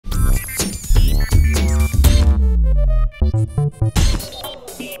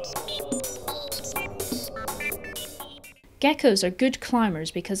Geckos are good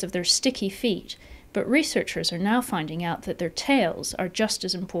climbers because of their sticky feet, but researchers are now finding out that their tails are just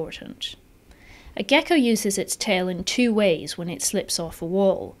as important. A gecko uses its tail in two ways when it slips off a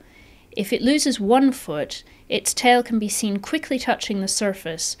wall. If it loses one foot, its tail can be seen quickly touching the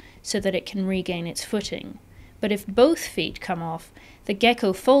surface so that it can regain its footing. But if both feet come off, the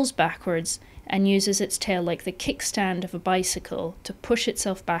gecko falls backwards and uses its tail like the kickstand of a bicycle to push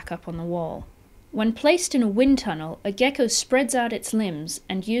itself back up on the wall. When placed in a wind tunnel, a gecko spreads out its limbs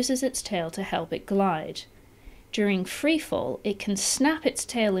and uses its tail to help it glide. During freefall, it can snap its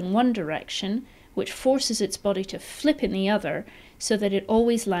tail in one direction, which forces its body to flip in the other so that it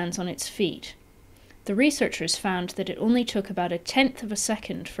always lands on its feet. The researchers found that it only took about 1/10 of a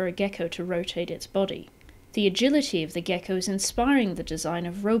second for a gecko to rotate its body. The agility of the gecko is inspiring the design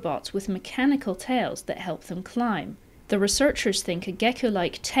of robots with mechanical tails that help them climb. The researchers think a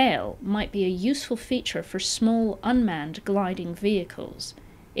gecko-like tail might be a useful feature for small, unmanned gliding vehicles.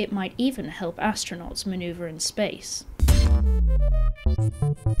 It might even help astronauts maneuver in space.